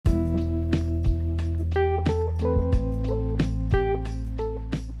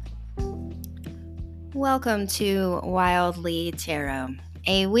Welcome to Wildly Tarot,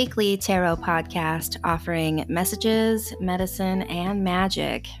 a weekly tarot podcast offering messages, medicine, and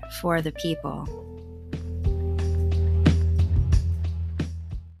magic for the people.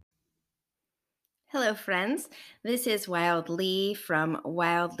 Hello, friends. This is Wildly from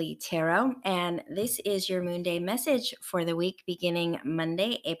Wildly Tarot, and this is your Moon Day message for the week beginning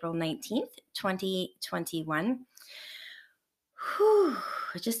Monday, April 19th, 2021. Whew.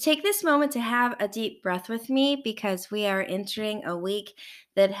 Just take this moment to have a deep breath with me because we are entering a week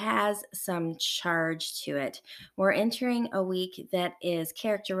that has some charge to it. We're entering a week that is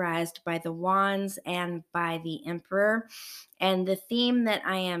characterized by the Wands and by the Emperor. And the theme that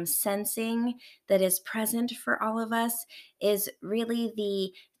I am sensing that is present for all of us is really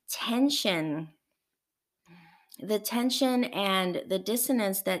the tension and the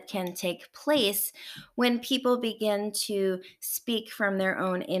dissonance that can take place when people begin to speak from their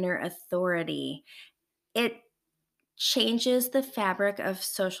own inner authority. It changes the fabric of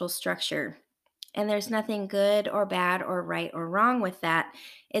social structure. And there's nothing good or bad or right or wrong with that.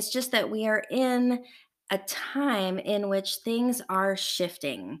 It's just that we are in a time in which things are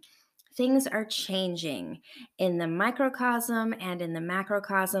shifting. Things are changing in the microcosm and in the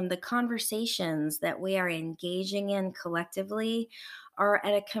macrocosm. The conversations that we are engaging in collectively are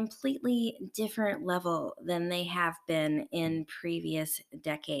at a completely different level than they have been in previous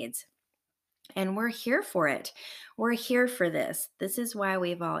decades. And we're here for it. We're here for this. This is why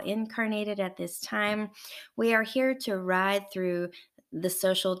we've all incarnated at this time. We are here to ride through the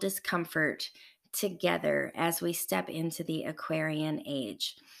social discomfort together as we step into the Aquarian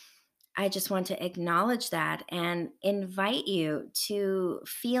age. I just want to acknowledge that and invite you to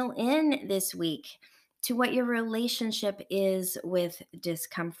feel in this week to what your relationship is with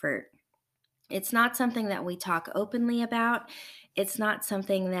discomfort. It's not something that we talk openly about. It's not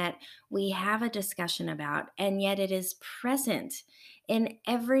something that we have a discussion about, and yet it is present in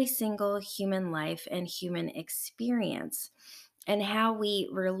every single human life and human experience. And how we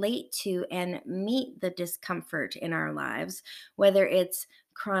relate to and meet the discomfort in our lives, whether it's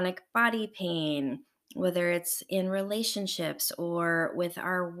chronic body pain, whether it's in relationships or with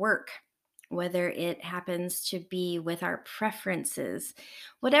our work, whether it happens to be with our preferences,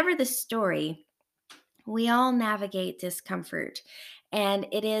 whatever the story, we all navigate discomfort. And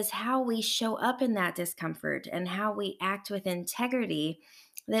it is how we show up in that discomfort and how we act with integrity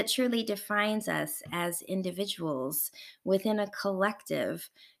that truly defines us as individuals within a collective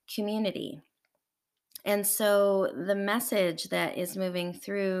community. And so the message that is moving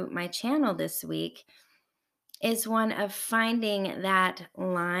through my channel this week is one of finding that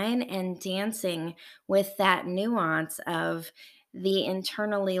line and dancing with that nuance of the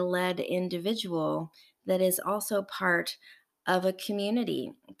internally led individual that is also part of a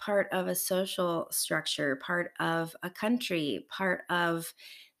community, part of a social structure, part of a country, part of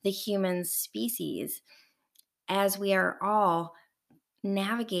the human species, as we are all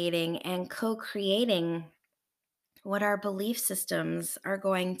navigating and co creating what our belief systems are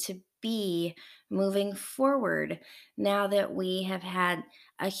going to be moving forward now that we have had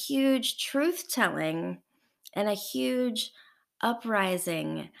a huge truth telling and a huge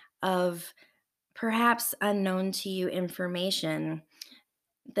uprising of perhaps unknown to you information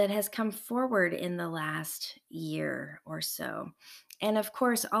that has come forward in the last year or so. And of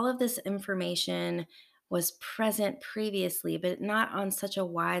course, all of this information was present previously, but not on such a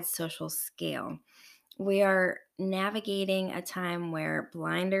wide social scale. We are navigating a time where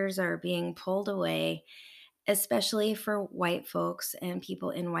blinders are being pulled away, especially for white folks and people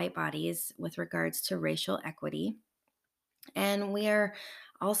in white bodies with regards to racial equity. And we are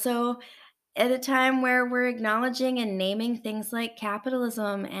also at a time where we're acknowledging and naming things like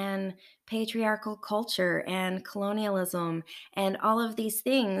capitalism and patriarchal culture and colonialism and all of these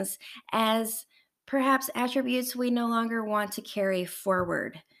things as perhaps attributes we no longer want to carry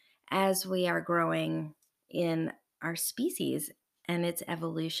forward as we are growing in our species and its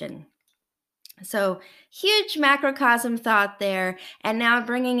evolution. So, huge macrocosm thought there. And now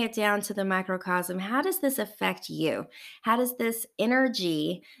bringing it down to the microcosm, how does this affect you? How does this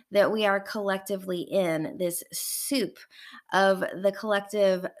energy that we are collectively in, this soup of the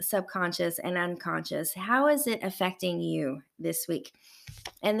collective subconscious and unconscious, how is it affecting you this week?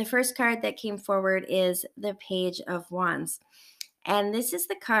 And the first card that came forward is the Page of Wands. And this is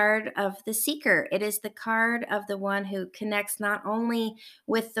the card of the seeker. It is the card of the one who connects not only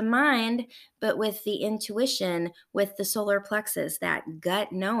with the mind, but with the intuition, with the solar plexus, that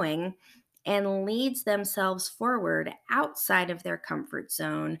gut knowing, and leads themselves forward outside of their comfort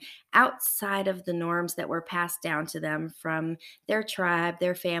zone, outside of the norms that were passed down to them from their tribe,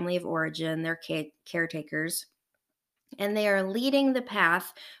 their family of origin, their caretakers, and they are leading the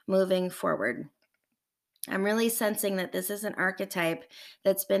path moving forward. I'm really sensing that this is an archetype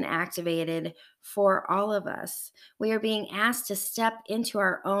that's been activated for all of us. We are being asked to step into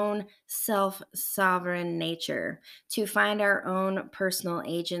our own self sovereign nature, to find our own personal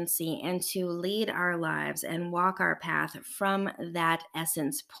agency, and to lead our lives and walk our path from that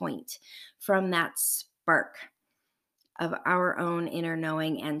essence point, from that spark of our own inner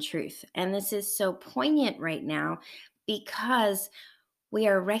knowing and truth. And this is so poignant right now because we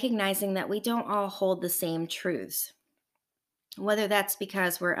are recognizing that we don't all hold the same truths. Whether that's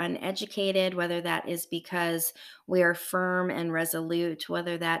because we're uneducated, whether that is because we are firm and resolute,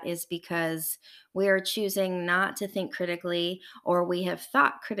 whether that is because we are choosing not to think critically or we have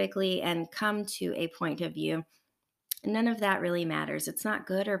thought critically and come to a point of view, none of that really matters. It's not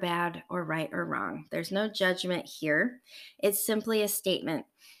good or bad or right or wrong. There's no judgment here. It's simply a statement.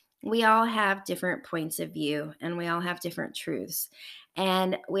 We all have different points of view and we all have different truths.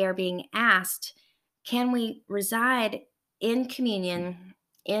 And we are being asked, can we reside in communion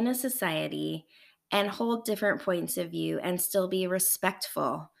in a society and hold different points of view and still be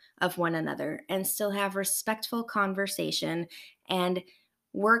respectful of one another and still have respectful conversation and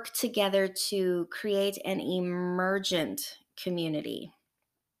work together to create an emergent community,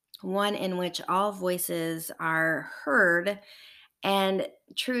 one in which all voices are heard and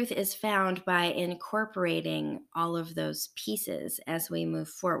truth is found by incorporating all of those pieces as we move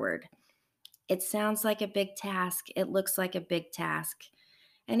forward. It sounds like a big task. It looks like a big task.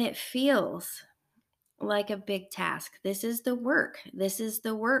 And it feels like a big task. This is the work. This is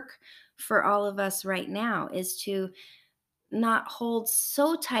the work for all of us right now, is to not hold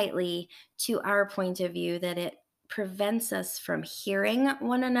so tightly to our point of view that it prevents us from hearing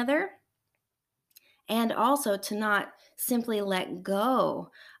one another, and also to not simply let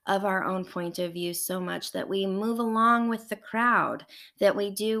go of our own point of view so much that we move along with the crowd, that we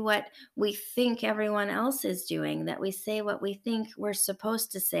do what we think everyone else is doing, that we say what we think we're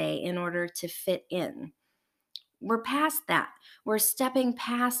supposed to say in order to fit in. We're past that. We're stepping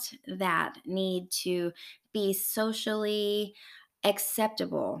past that need to be socially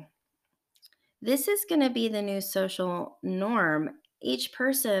acceptable. This is going to be the new social norm. Each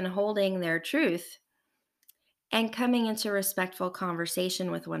person holding their truth and coming into respectful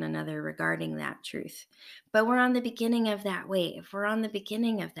conversation with one another regarding that truth. But we're on the beginning of that wave. We're on the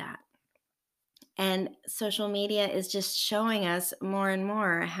beginning of that. And social media is just showing us more and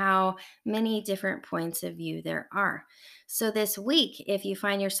more how many different points of view there are. So, this week, if you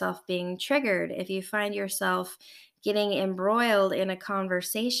find yourself being triggered, if you find yourself getting embroiled in a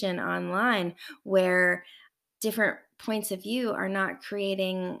conversation online where different points of view are not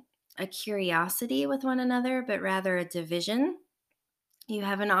creating a curiosity with one another, but rather a division, you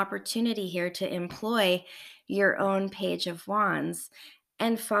have an opportunity here to employ your own page of wands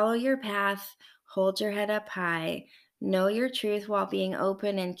and follow your path, hold your head up high, know your truth while being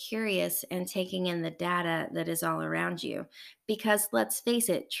open and curious and taking in the data that is all around you. Because let's face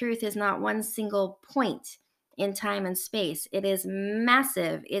it, truth is not one single point in time and space. It is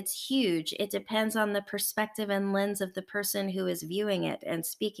massive, it's huge. It depends on the perspective and lens of the person who is viewing it and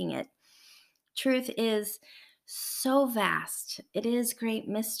speaking it. Truth is so vast. It is great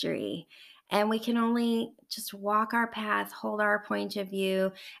mystery. And we can only just walk our path, hold our point of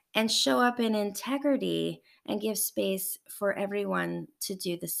view, and show up in integrity and give space for everyone to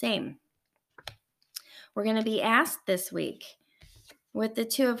do the same. We're going to be asked this week with the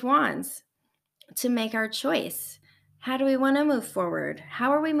Two of Wands to make our choice. How do we want to move forward?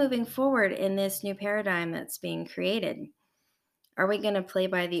 How are we moving forward in this new paradigm that's being created? Are we going to play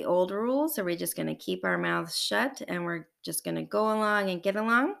by the old rules? Are we just going to keep our mouths shut and we're just going to go along and get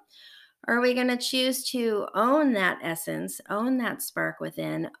along? Or are we going to choose to own that essence, own that spark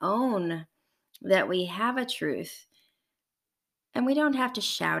within, own that we have a truth? And we don't have to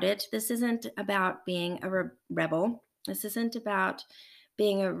shout it. This isn't about being a rebel. This isn't about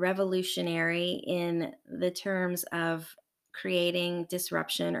being a revolutionary in the terms of creating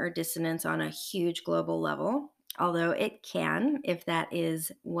disruption or dissonance on a huge global level, although it can if that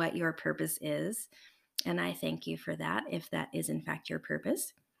is what your purpose is. And I thank you for that if that is in fact your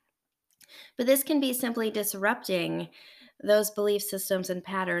purpose. But this can be simply disrupting those belief systems and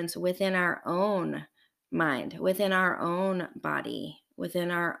patterns within our own mind, within our own body,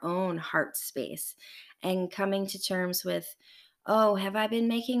 within our own heart space, and coming to terms with, oh, have I been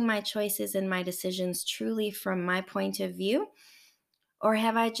making my choices and my decisions truly from my point of view? Or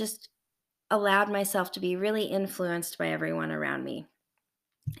have I just allowed myself to be really influenced by everyone around me.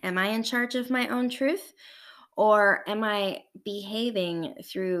 Am I in charge of my own truth? Or am I behaving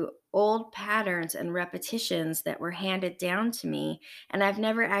through old patterns and repetitions that were handed down to me? And I've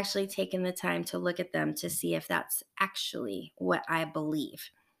never actually taken the time to look at them to see if that's actually what I believe.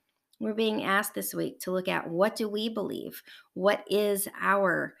 We're being asked this week to look at, what do we believe? What is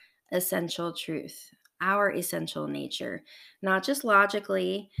our essential truth, our essential nature? Not just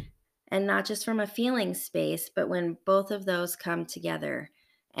logically and not just from a feeling space, but when both of those come together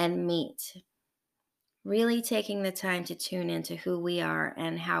and meet, really taking the time to tune into who we are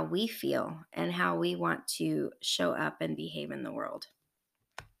and how we feel and how we want to show up and behave in the world.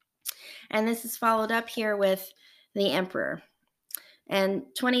 And this is followed up here with the Emperor. And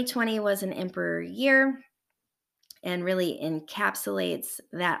 2020 was an Emperor year and really encapsulates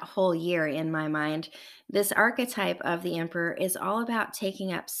that whole year in my mind. This archetype of the Emperor is all about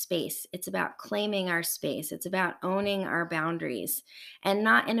taking up space. It's about claiming our space. It's about owning our boundaries, and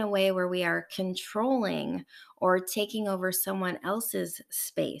not in a way where we are controlling or taking over someone else's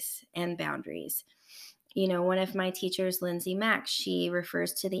space and boundaries. You know, one of my teachers, Lindsay Mack, she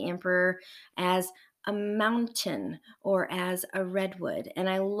refers to the Emperor as a mountain or as a redwood. And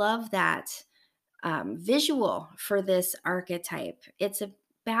I love that visual for this archetype. It's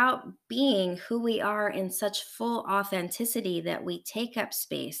about being who we are in such full authenticity that we take up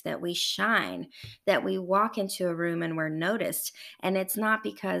space, that we shine, that we walk into a room and we're noticed. And it's not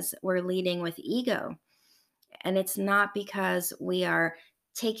because we're leading with ego, and it's not because we are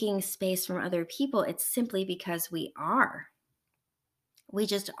taking space from other people. It's simply because we are. We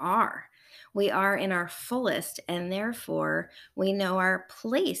just are. We are in our fullest, and therefore we know our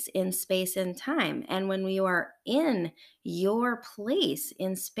place in space and time. And when you are in your place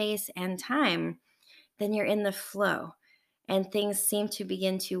in space and time, then you're in the flow, and things seem to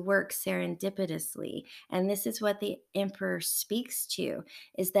begin to work serendipitously. And this is what the Emperor speaks to,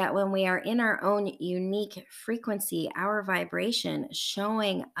 is that when we are in our own unique frequency, our vibration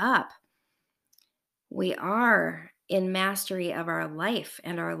showing up, we are in mastery of our life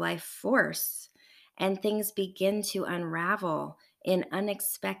and our life force, and things begin to unravel in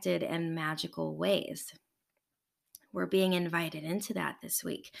unexpected and magical ways. We're being invited into that this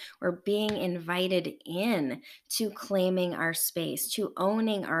week. We're being invited in to claiming our space, to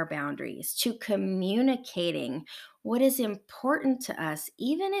owning our boundaries, to communicating what is important to us,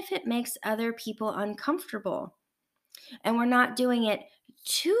 even if it makes other people uncomfortable. And we're not doing it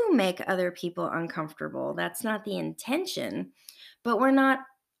to make other people uncomfortable. That's not the intention. But we're not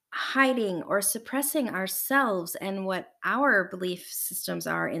hiding or suppressing ourselves and what our belief systems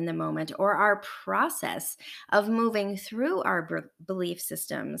are in the moment, or our process of moving through our belief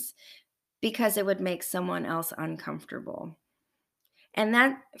systems, because it would make someone else uncomfortable. And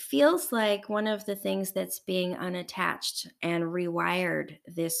that feels like one of the things that's being unattached and rewired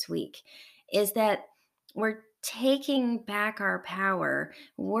this week, is that we're taking back our power,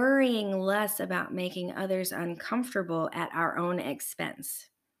 worrying less about making others uncomfortable at our own expense,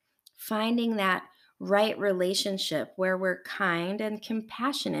 finding that right relationship where we're kind and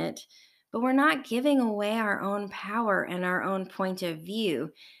compassionate, but we're not giving away our own power and our own point of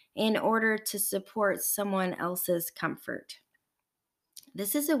view in order to support someone else's comfort.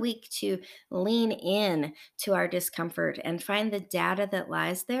 This is a week to lean in to our discomfort and find the data that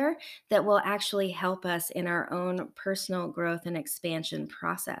lies there that will actually help us in our own personal growth and expansion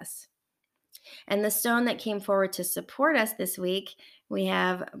process. And the stone that came forward to support us this week, we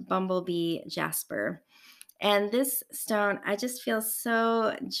have Bumblebee Jasper. And this stone, I just feel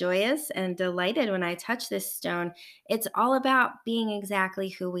so joyous and delighted when I touch this stone. It's all about being exactly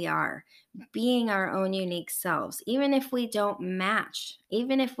who we are, being our own unique selves, even if we don't match,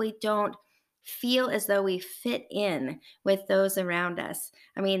 even if we don't feel as though we fit in with those around us.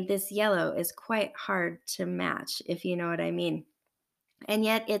 I mean, this yellow is quite hard to match, if you know what I mean. And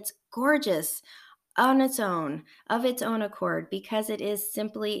yet it's gorgeous on its own, of its own accord, because it is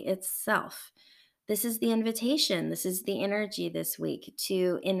simply itself. This is the invitation. This is the energy this week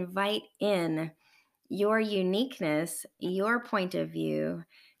to invite in your uniqueness, your point of view,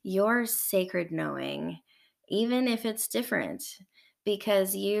 your sacred knowing, even if it's different,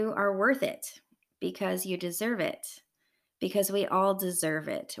 because you are worth it, because you deserve it, because we all deserve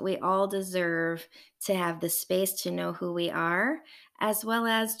it. We all deserve to have the space to know who we are, as well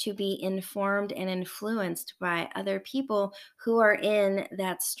as to be informed and influenced by other people who are in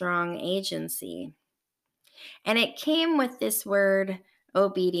that strong agency. And it came with this word,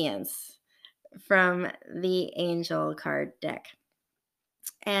 obedience, from the angel card deck.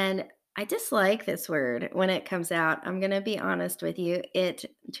 And I dislike this word when it comes out. I'm going to be honest with you. It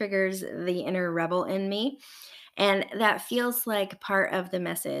triggers the inner rebel in me. And that feels like part of the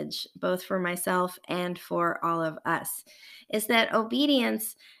message, both for myself and for all of us, is that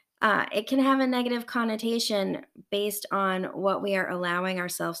obedience, it can have a negative connotation based on what we are allowing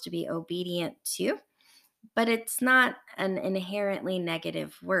ourselves to be obedient to, but it's not an inherently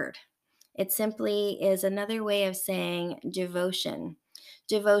negative word. It simply is another way of saying devotion,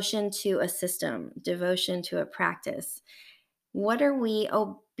 devotion to a system, devotion to a practice. What are we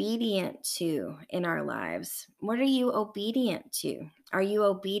obedient to in our lives? What are you obedient to? Are you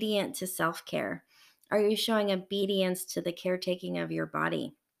obedient to self care? Are you showing obedience to the caretaking of your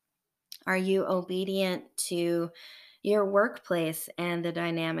body? Are you obedient to your workplace and the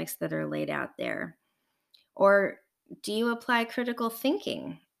dynamics that are laid out there? Or do you apply critical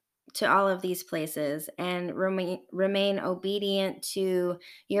thinking to all of these places and remain obedient to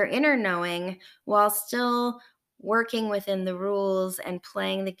your inner knowing while still working within the rules and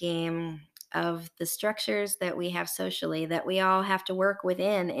playing the game of the structures that we have socially that we all have to work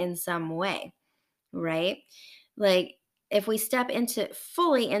within in some way, right? Like, if we step into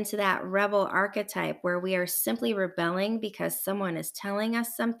fully into that rebel archetype where we are simply rebelling because someone is telling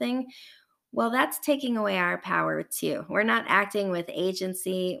us something, well, that's taking away our power too. We're not acting with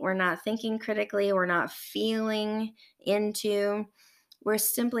agency. We're not thinking critically. We're not feeling into. We're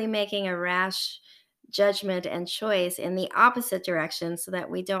simply making a rash judgment and choice in the opposite direction so that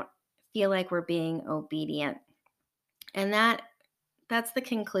we don't feel like we're being obedient. And that's the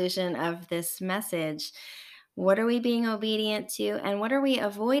conclusion of this message. What are we being obedient to, and what are we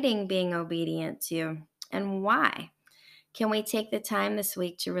avoiding being obedient to, and why? Can we take the time this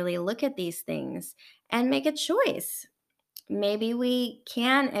week to really look at these things and make a choice? Maybe we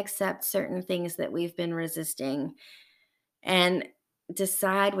can accept certain things that we've been resisting and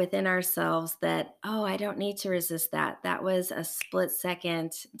decide within ourselves that, oh, I don't need to resist that. That was a split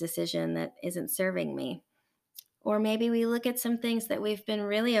second decision that isn't serving me. Or maybe we look at some things that we've been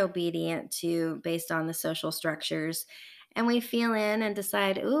really obedient to based on the social structures, and we feel in and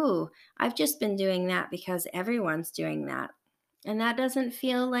decide, ooh, I've just been doing that because everyone's doing that. And that doesn't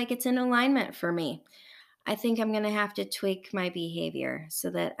feel like it's in alignment for me. I think I'm going to have to tweak my behavior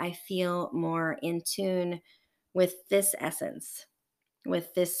so that I feel more in tune with this essence,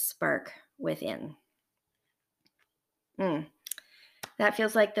 with this spark within. That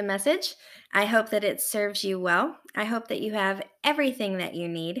feels like the message. I hope that it serves you well. I hope that you have everything that you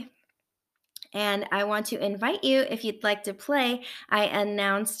need. And I want to invite you, if you'd like to play, I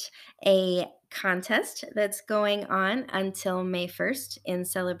announced a contest that's going on until May 1st in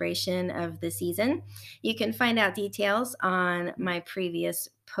celebration of the season. You can find out details on my previous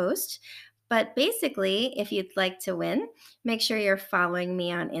post. But basically, if you'd like to win, make sure you're following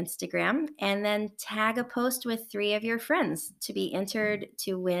me on Instagram and then tag a post with 3 of your friends to be entered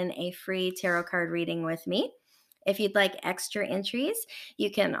to win a free tarot card reading with me. If you'd like extra entries, you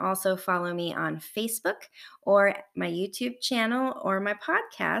can also follow me on Facebook or my YouTube channel or my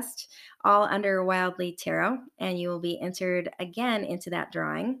podcast, all under Wildly Tarot, and you will be entered again into that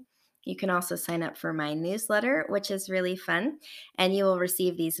drawing. You can also sign up for my newsletter, which is really fun, and you will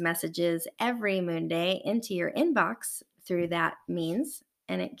receive these messages every moon day into your inbox through that means,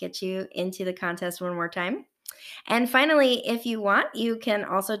 and it gets you into the contest one more time. And finally, if you want, you can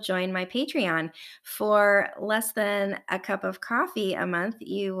also join my Patreon. For less than a cup of coffee a month,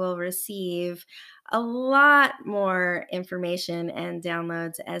 you will receive a lot more information and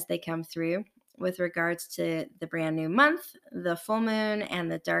downloads as they come through with regards to the brand new month, the full moon, and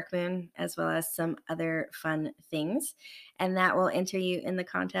the dark moon, as well as some other fun things. And that will enter you in the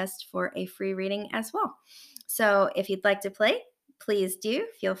contest for a free reading as well. So if you'd like to play, please do.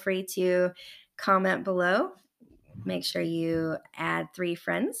 Feel free to comment below. Make sure you add 3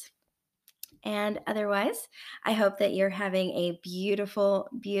 friends. And otherwise, I hope that you're having a beautiful,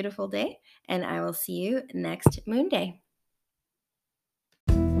 beautiful day, and I will see you next Moon Day.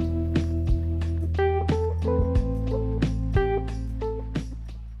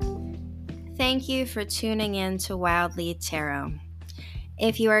 Thank you for tuning in to Wildly Tarot.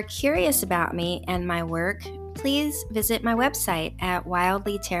 If you are curious about me and my work, please visit my website at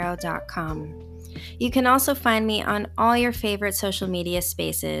wildlytarot.com. You can also find me on all your favorite social media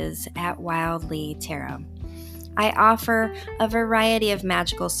spaces at Wildly Tarot. I offer a variety of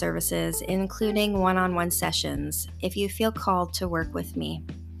magical services, including one-on-one sessions, if you feel called to work with me.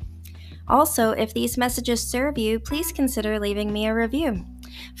 Also, if these messages serve you, please consider leaving me a review.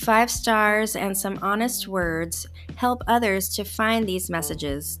 5 stars and some honest words help others to find these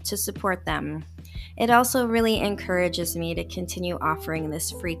messages to support them. It also really encourages me to continue offering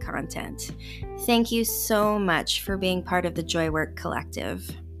this free content. Thank you so much for being part of the Joywork Collective.